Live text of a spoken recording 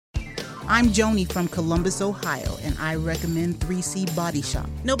I'm Joni from Columbus, Ohio, and I recommend 3C Body Shop.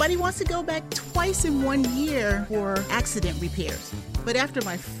 Nobody wants to go back twice in 1 year for accident repairs. But after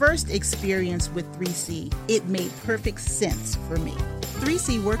my first experience with 3C, it made perfect sense for me.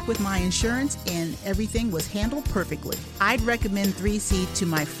 3C worked with my insurance and everything was handled perfectly. I'd recommend 3C to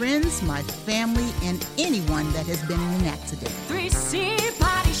my friends, my family, and anyone that has been in an accident. 3C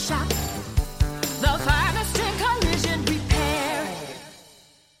Body Shop, the finest in collision repair.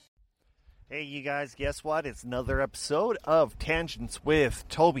 Hey, you guys, guess what? It's another episode of Tangents with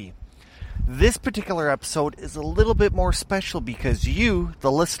Toby. This particular episode is a little bit more special because you,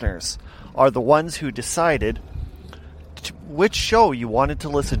 the listeners, are the ones who decided which show you wanted to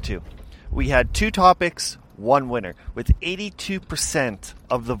listen to. We had 2 topics, 1 winner, with 82%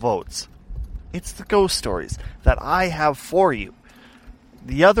 of the votes. It's the ghost stories that I have for you.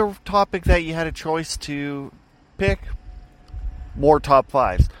 The other topic that you had a choice to pick, more top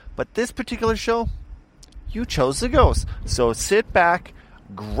 5s. But this particular show, you chose the ghost. So sit back,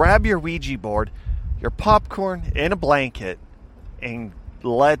 grab your Ouija board, your popcorn, and a blanket, and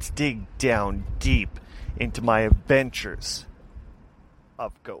let's dig down deep into my adventures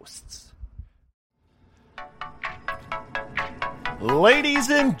of ghosts.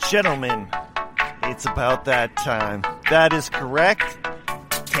 Ladies and gentlemen, it's about that time. That is correct.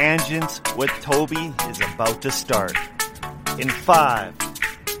 Tangents with Toby is about to start. In 5,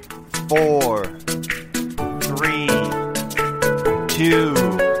 4, 3, 2,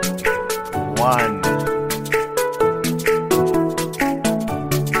 1.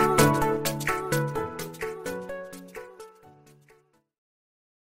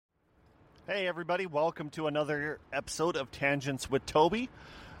 Hey everybody, welcome to another episode of Tangents with Toby.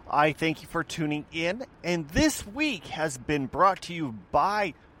 I thank you for tuning in, and this week has been brought to you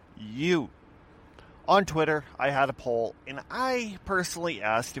by you. On Twitter, I had a poll, and I personally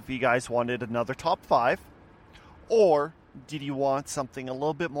asked if you guys wanted another top 5, or did you want something a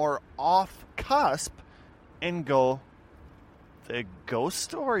little bit more off cusp and go the ghost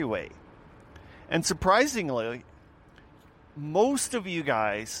story way. And surprisingly, most of you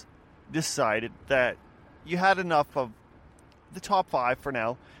guys decided that you had enough of the top 5 for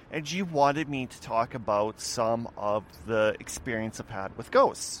now, and you wanted me to talk about some of the experience I've had with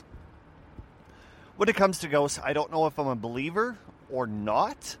ghosts. When it comes to ghosts, I don't know if I'm a believer or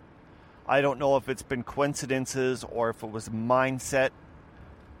not. I don't know if it's been coincidences or if it was mindset,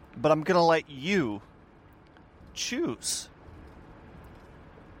 but I'm going to let you choose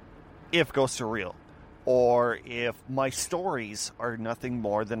if ghosts are real, or if my stories are nothing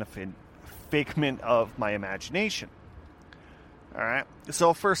more than a figment of my imagination. Alright,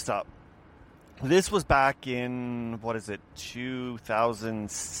 so first up, this was back in,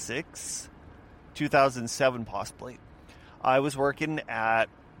 2006? 2007 possibly. I was working at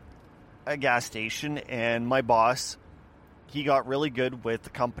a gas station, and my boss, he got really good with the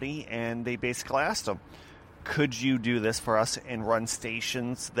company, and they basically asked him, could you do this for us and run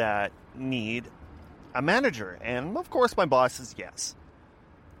stations that need a manager? And of course my boss says yes.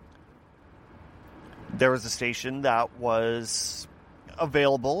 There was a station that was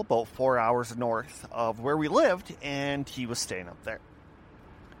available about 4 hours north of where we lived, and he was staying up there.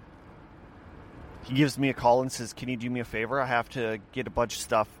 He gives me a call and says, can you do me a favor? I have to get a bunch of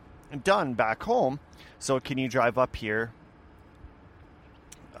stuff done back home, so can you drive up here,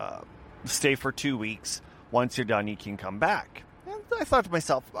 stay for 2 weeks. Once you're done, you can come back. And I thought to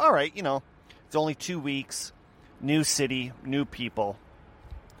myself, all right, it's only 2 weeks, new city, new people.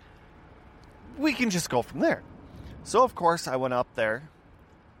 We can just go from there. So, of course, I went up there,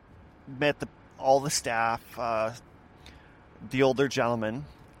 met all the staff, the older gentleman,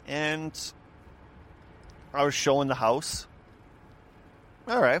 and I was showing the house.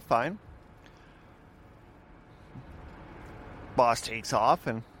 All right, fine. Boss takes off,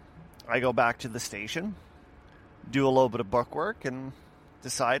 and I go back to the station, do a little bit of bookwork, and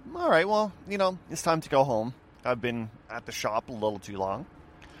decide, all right, well, it's time to go home. I've been at the shop a little too long.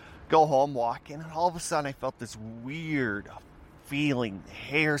 Go home, walk in, and all of a sudden I felt this weird feeling,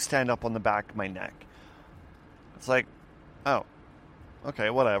 hair stand up on the back of my neck. It's like, oh, okay,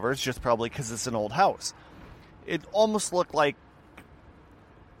 whatever. It's just probably because it's an old house. It almost looked like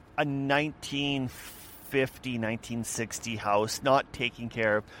a 1950, 1960 house, not taken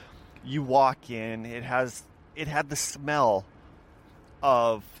care of. You walk in, it had the smell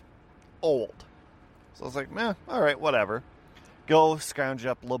of old. So I was like, all right, whatever. Go scrounge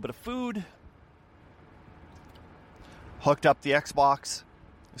up a little bit of food. Hooked up the Xbox.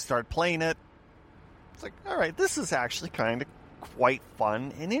 Started playing it. It's like, all right, this is actually kind of quite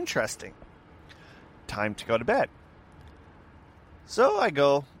fun and interesting. Time to go to bed. So I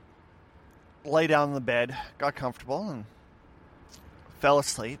go lay down in the bed, got comfortable, and fell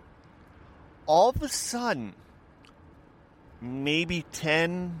asleep. All of a sudden, maybe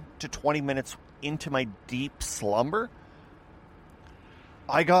 10 to 20 minutes into my deep slumber,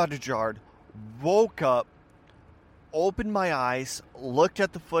 I got jarred, woke up, opened my eyes, looked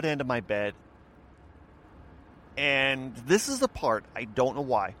at the foot end of my bed, and this is the part, I don't know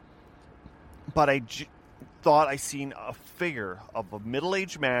why, but I thought I seen a figure of a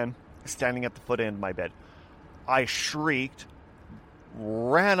middle-aged man standing at the foot end of my bed. I shrieked,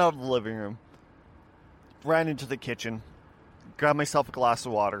 ran out of the living room, ran into the kitchen, grabbed myself a glass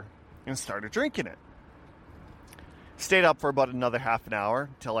of water, and started drinking it. Stayed up for about another half an hour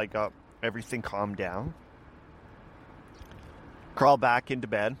until I got everything calmed down. Crawled back into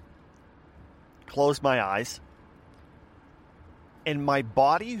bed, closed my eyes, and my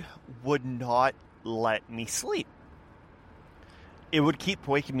body would not let me sleep. It would keep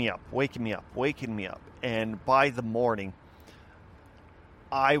waking me up. And by the morning,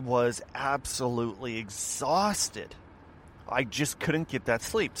 I was absolutely exhausted. I just couldn't get that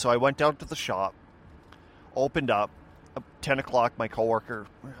sleep. So I went down to the shop, opened up. 10 o'clock, my coworker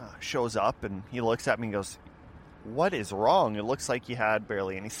shows up, and he looks at me and goes, "What is wrong? It looks like you had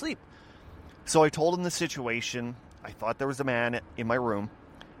barely any sleep." So I told him the situation. I thought there was a man in my room,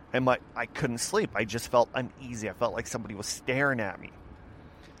 and I couldn't sleep. I just felt uneasy. I felt like somebody was staring at me.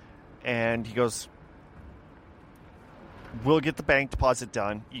 And he goes, "We'll get the bank deposit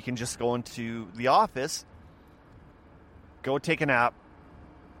done. You can just go into the office, go take a nap,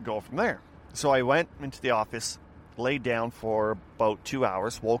 go from there." So I went into the office, laid down for about 2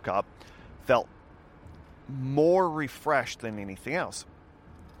 hours, woke up, felt more refreshed than anything else.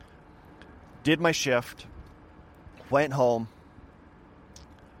 Did my shift, went home,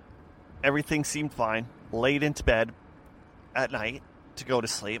 everything seemed fine, laid into bed at night to go to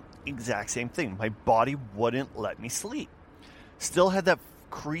sleep, exact same thing. My body wouldn't let me sleep. Still had that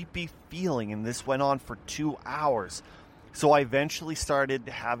creepy feeling, and this went on for 2 hours. So I eventually started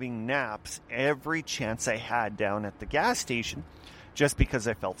having naps every chance I had down at the gas station, just because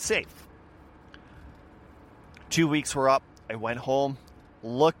I felt safe. 2 weeks were up. I went home,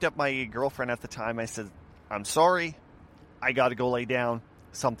 looked at my girlfriend at the time. I said, "I'm sorry. I got to go lay down.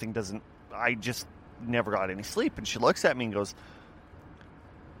 I just never got any sleep." And she looks at me and goes,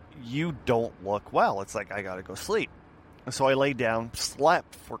 "You don't look well." It's like, I got to go sleep. So I laid down,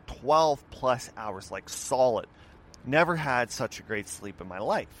 slept for 12 plus hours, like solid. Never had such a great sleep in my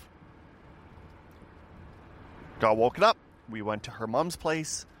life. Got woken up. We went to her mom's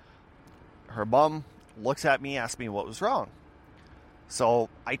place. Her mom looks at me, asks me what was wrong. So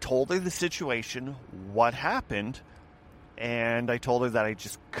I told her the situation, what happened, and I told her that I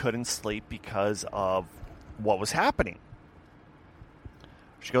just couldn't sleep because of what was happening.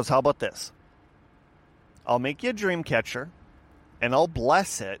 She goes, "How about this? I'll make you a dream catcher, and I'll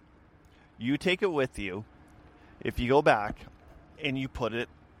bless it. You take it with you. If you go back and you put it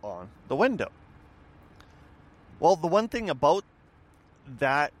on the window." Well, the one thing about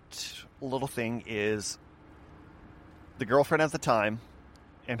that little thing is the girlfriend at the time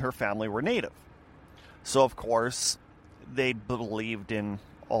and her family were native. So, of course, they believed in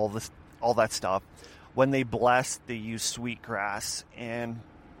all that stuff. When they blessed, they used sweet grass. And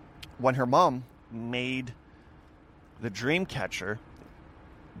when her mom made the dream catcher,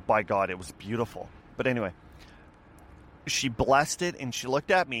 by God, it was beautiful. But anyway, she blessed it, and she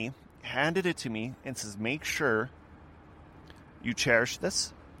looked at me, handed it to me, and says, "Make sure you cherish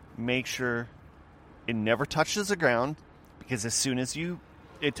this. Make sure it never touches the ground, because as soon as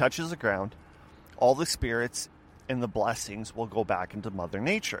it touches the ground, all the spirits and the blessings will go back into Mother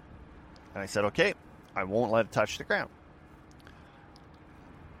Nature." And I said, "Okay, I won't let it touch the ground."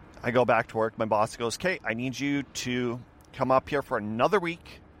 I go back to work. My boss goes, "Okay, I need you to come up here for another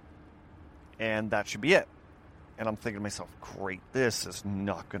week, and that should be it." And I'm thinking to myself, great, this is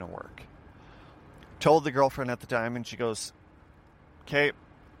not going to work. Told the girlfriend at the time, and she goes, "Okay,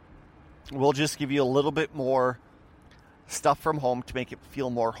 we'll just give you a little bit more stuff from home to make it feel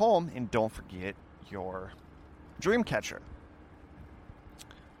more home, and don't forget your dream catcher."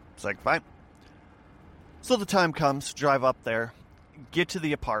 It's like, fine. So the time comes, drive up there, get to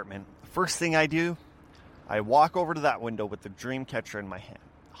the apartment. First thing I do, I walk over to that window with the dream catcher in my hand,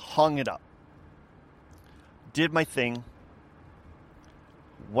 hung it up. Did my thing,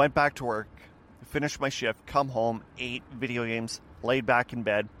 went back to work, finished my shift, come home, ate video games, laid back in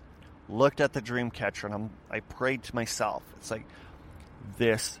bed, looked at the dream catcher, and I prayed to myself. It's like,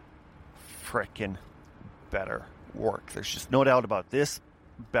 this frickin' better work. There's just no doubt about this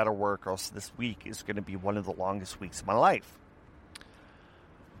better work, or else this week is going to be one of the longest weeks of my life.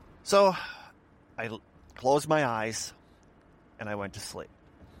 So closed my eyes and I went to sleep.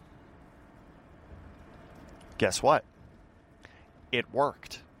 Guess what? It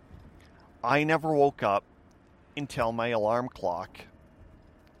worked. I never woke up until my alarm clock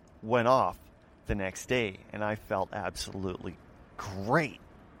went off the next day, and I felt absolutely great.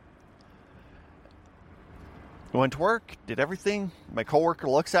 I went to work, did everything. My coworker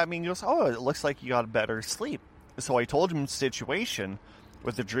looks at me and goes, "Oh, it looks like you got a better sleep." So I told him the situation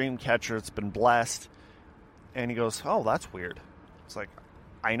with the dream catcher. It's been blessed. And he goes, "Oh, that's weird." It's like,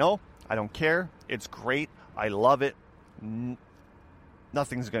 I know. I don't care. It's great. I love it.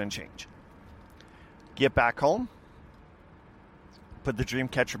 Nothing's going to change. Get back home. Put the dream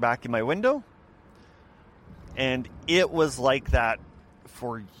catcher back in my window. And it was like that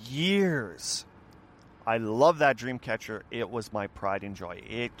for years. I love that dream catcher. It was my pride and joy.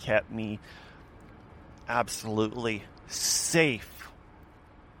 It kept me absolutely safe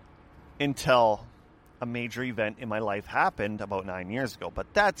until a major event in my life happened about 9 years ago.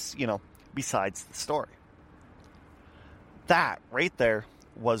 But that's, besides the story. That right there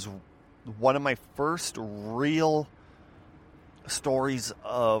was one of my first real stories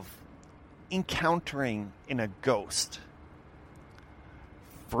of encountering in a ghost.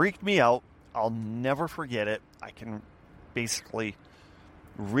 Freaked me out. I'll never forget it. I can basically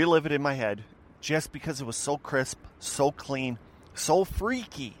relive it in my head just because it was so crisp, so clean, so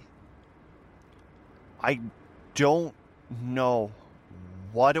freaky. I don't know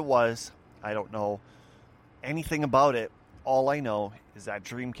what it was. I don't know anything about it. All I know is that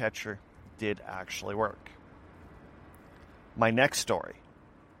Dreamcatcher did actually work. My next story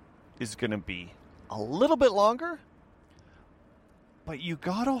is going to be a little bit longer, but you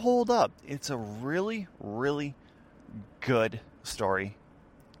got to hold up. It's a really, really good story.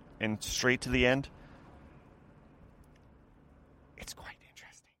 And straight to the end, it's quite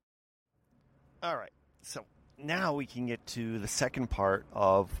interesting. All right, so now we can get to the second part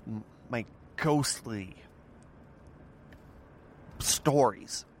of my ghostly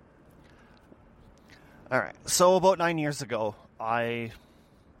stories. All right, so about 9 years ago, I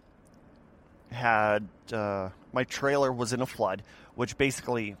had my trailer was in a flood, which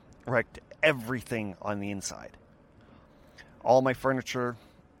basically wrecked everything on the inside. All my furniture,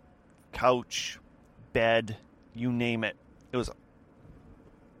 couch, bed, you name it. It was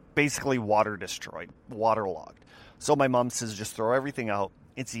basically water destroyed, waterlogged. So my mom says, just throw everything out.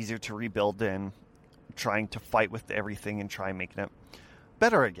 It's easier to rebuild than trying to fight with everything and try making it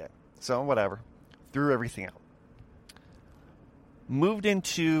better again. So whatever. Threw everything out. Moved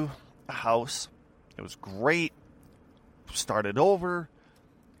into a house. It was great. Started over.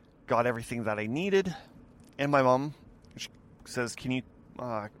 Got everything that I needed. And my mom says, can you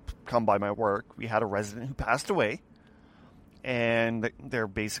come by my work? We had a resident who passed away. And they're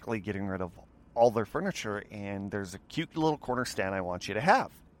basically getting rid of all their furniture. And there's a cute little corner stand I want you to have.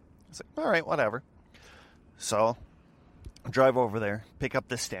 I was like, all right, whatever. So I drive over there, pick up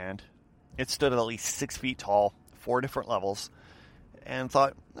this stand. It stood at least 6 feet tall, 4 different levels. And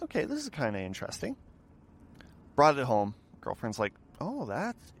thought, okay, this is kind of interesting. Brought it home. Girlfriend's like, oh,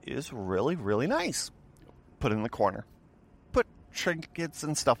 that is really, really nice. Put it in the corner. Put trinkets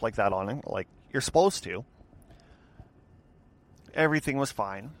and stuff like that on it, like you're supposed to. Everything was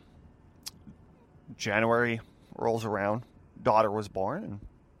fine. January rolls around. Daughter was born. And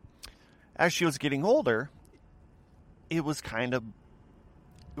as she was getting older, it was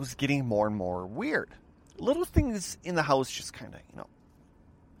getting more and more weird. Little things in the house just kind of,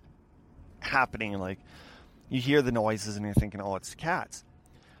 happening. Like, you hear the noises and you're thinking, oh, it's the cats.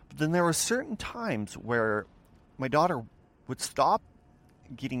 But then there were certain times where my daughter would stop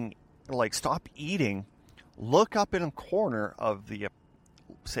eating, look up in a corner of the,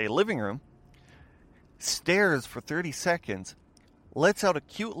 say, living room, stares for 30 seconds, lets out a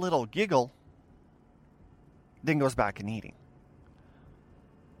cute little giggle, then goes back and eating.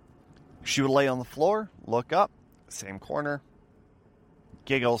 She would lay on the floor, look up, same corner,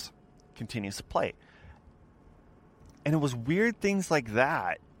 giggles, continues to play. And it was weird things like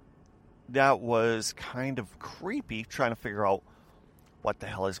that that was kind of creepy, trying to figure out what the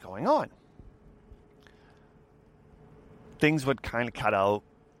hell is going on. Things would kind of cut out.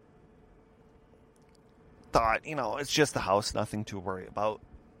 Thought, it's just the house, nothing to worry about.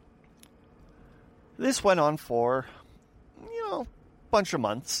 This went on for, a bunch of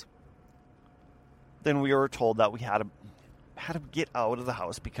months. Then we were told that we had to get out of the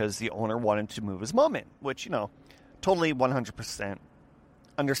house because the owner wanted to move his mom in, which, totally 100%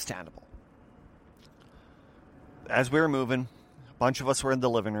 understandable. As we were moving, a bunch of us were in the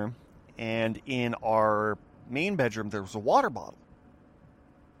living room, and in our main bedroom, there was a water bottle.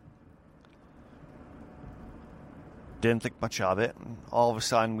 Didn't think much of it. And all of a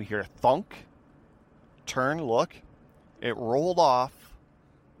sudden, we hear a thunk. Turn, look. It rolled off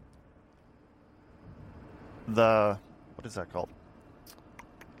the, what is that called?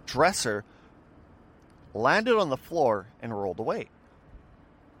 Dresser, landed on the floor, and rolled away.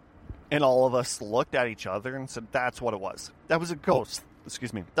 And all of us looked at each other and said, that's what it was. That was a ghost.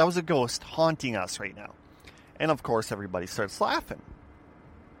 Excuse me. That was a ghost haunting us right now. And of course, everybody starts laughing.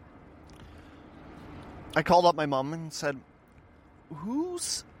 I called up my mom and said,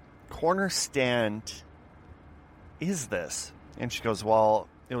 whose corner stand is this? And she goes, well,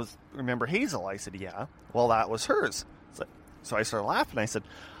 it was, remember Hazel? I said, yeah. Well, that was hers. So I started laughing. I said,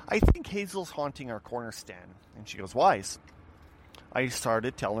 I think Hazel's haunting our corner stand. And she goes, why? I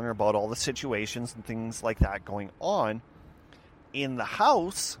started telling her about all the situations and things like that going on in the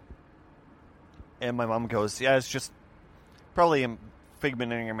house. And my mom goes, yeah, it's just probably a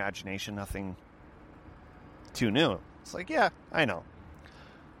figment of your imagination, nothing too new. It's like, yeah, I know.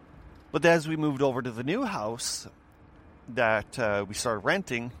 But as we moved over to the new house that we started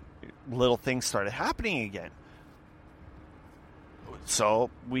renting, little things started happening again. So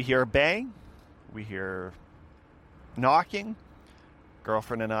we hear a bang, we hear knocking.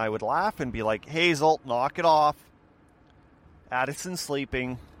 Girlfriend and I would laugh and be like, Hazel, knock it off. Addison's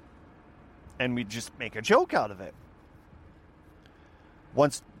sleeping. And we'd just make a joke out of it.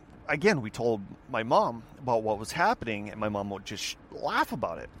 Once, again, we told my mom about what was happening, and my mom would just laugh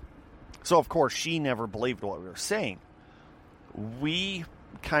about it. So, of course, she never believed what we were saying. We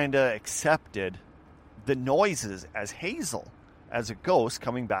kind of accepted the noises as Hazel, as a ghost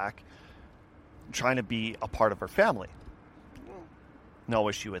coming back, trying to be a part of her family. No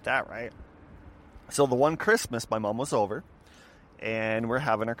issue with that, right? So the one Christmas, my mom was over, and we're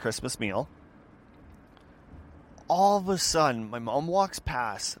having our Christmas meal. All of a sudden, my mom walks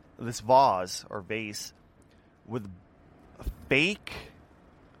past this vase with fake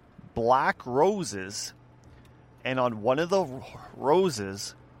black roses, and on one of the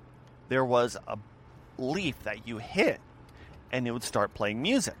roses, there was a leaf that you hit, and it would start playing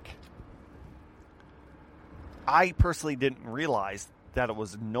music. I personally didn't realize that it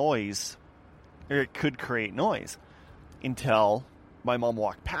was noise, or it could create noise, until my mom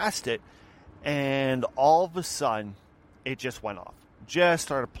walked past it, and all of a sudden, it just went off. Just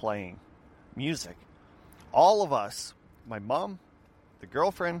started playing music. All of us, my mom, the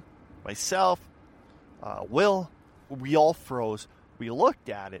girlfriend, myself, Will, we all froze. We looked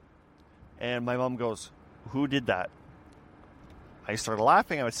at it, and my mom goes, who did that? I started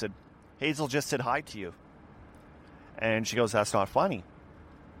laughing. I said, Hazel just said hi to you. And she goes, that's not funny.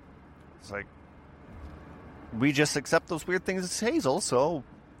 It's like, we just accept those weird things as Hazel, so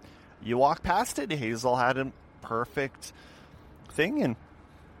you walk past it. Hazel had a perfect thing and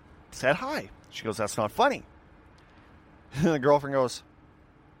said hi. She goes, that's not funny. The girlfriend goes,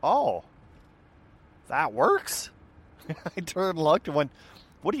 oh, that works? I turned and looked and went,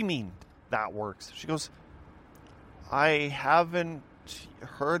 what do you mean that works? She goes, I haven't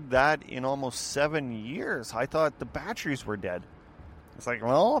heard that in almost 7 years. I thought the batteries were dead. It's like,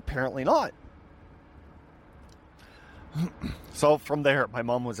 well, apparently not. So from there, my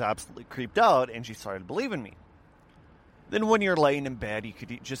mom was absolutely creeped out, and she started believing me. Then when you're laying in bed, you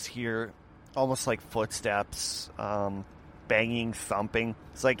could just hear almost like footsteps, banging, thumping.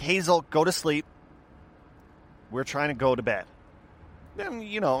 It's like, Hazel, go to sleep. We're trying to go to bed. Then,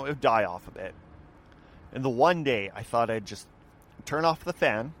 it would die off a bit. And the one day, I thought I'd just turn off the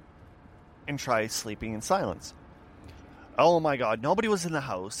fan and try sleeping in silence. Oh my God, nobody was in the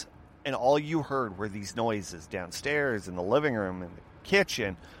house, and all you heard were these noises downstairs, in the living room, in the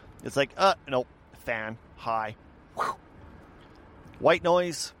kitchen. It's like, nope, fan, high. Whew. White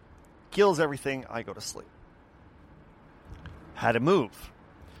noise, kills everything, I go to sleep. Had to move.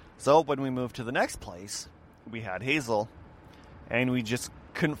 So when we moved to the next place, we had Hazel, and we just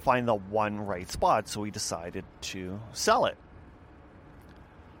couldn't find the one right spot, so we decided to sell it.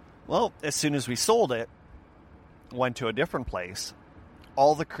 Well, as soon as we sold it, went to a different place,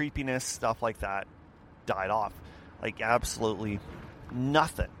 all the creepiness, stuff like that, died off. Like, absolutely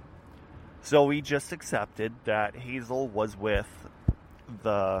nothing. So we just accepted that Hazel was with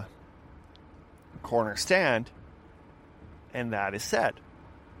the corner stand, and that is said.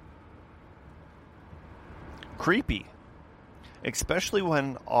 Creepy. Especially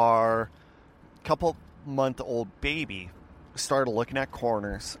when our couple-month-old baby started looking at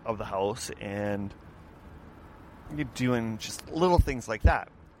corners of the house and you're doing just little things like that.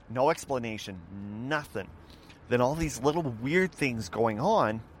 No explanation, nothing. Then all these little weird things going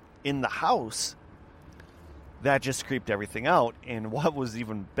on in the house that just creeped everything out. And what was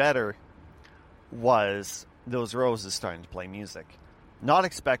even better was those roses starting to play music. Not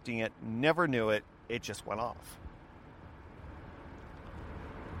expecting it, never knew it, it just went off.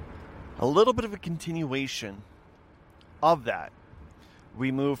 A little bit of a continuation of that.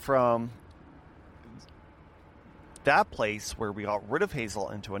 We moved from that place where we got rid of Hazel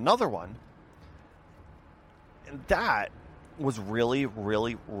into another one. And that was really,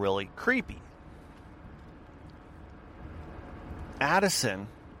 really, really creepy. Addison,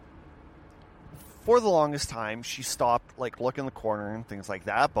 for the longest time, she stopped like look in the corner and things like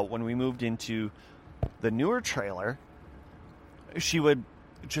that. But when we moved into the newer trailer, she would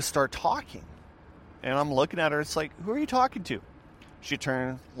just start talking. And I'm looking at her, it's like, who are you talking to? She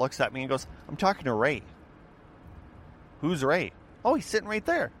turns, looks at me and goes, I'm talking to Ray. Who's Ray? Oh, he's sitting right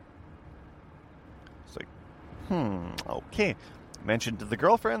there. It's like, okay. Mentioned to the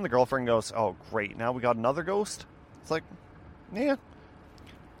girlfriend. The girlfriend goes, oh, great. Now we got another ghost? It's like, yeah.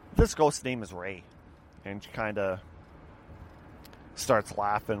 This ghost's name is Ray. And she kind of starts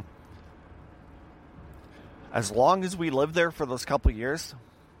laughing. As long as we lived there for those couple years,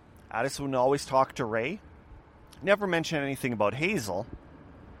 Addison would always talk to Ray. Never mention anything about Hazel,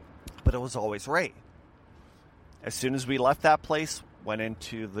 but it was always Ray. As soon as we left that place, went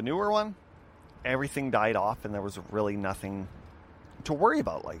into the newer one, everything died off and there was really nothing to worry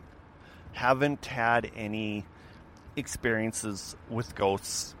about. Like, haven't had any experiences with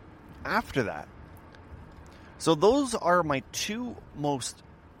ghosts after that. So those are my two most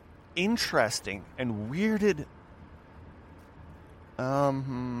interesting and weirded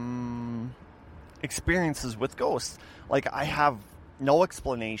experiences with ghosts. Like, I have no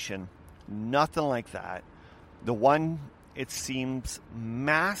explanation, nothing like that. The one, it seems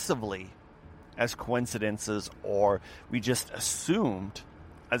massively as coincidences, or we just assumed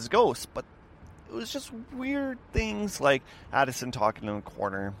as ghosts, but it was just weird things like Addison talking in the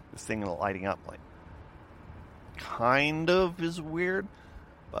corner, this thing lighting up, like, kind of is weird,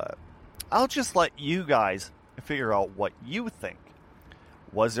 but I'll just let you guys figure out what you think.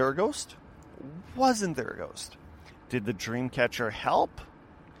 Was there a ghost? Wasn't there a ghost? Did the dream catcher help?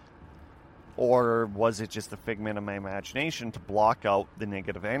 Or was it just a figment of my imagination to block out the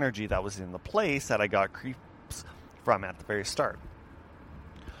negative energy that was in the place that I got creeps from at the very start?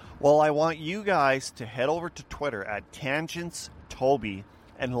 Well, I want you guys to head over to Twitter at TangentsToby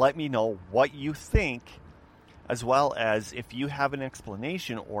and let me know what you think, as well as if you have an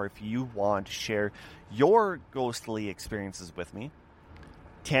explanation or if you want to share your ghostly experiences with me.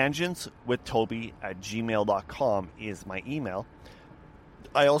 TangentsWithToby@gmail.com is my email.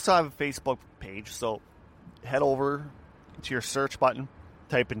 I also have a Facebook page, so head over to your search button,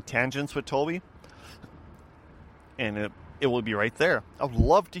 type in Tangents with Toby, and it will be right there. I would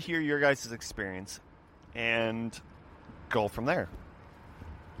love to hear your guys' experience and go from there.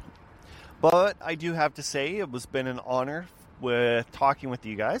 But I do have to say it has been an honor with talking with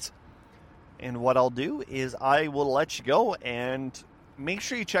you guys. And what I'll do is I will let you go, and make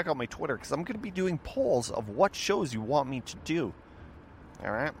sure you check out my Twitter, because I'm going to be doing polls of what shows you want me to do.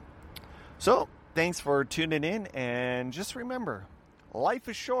 All right. So, thanks for tuning in, and just remember, life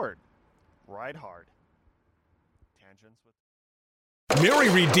is short. Ride hard. Tangents with... Mary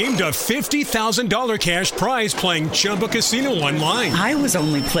redeemed a $50,000 cash prize playing Chumba Casino online. I was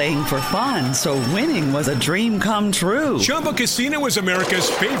only playing for fun, so winning was a dream come true. Chumba Casino is America's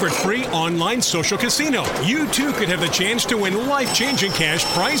favorite free online social casino. You, too, could have the chance to win life-changing cash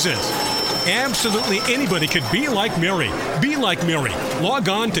prizes. Absolutely anybody could be like Mary. Be like Mary. Log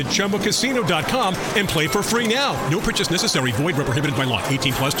on to ChumbaCasino.com and play for free now. No purchase necessary. Void where prohibited by law.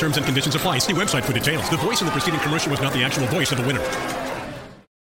 18 plus terms and conditions apply. See website for details. The voice in the preceding commercial was not the actual voice of the winner.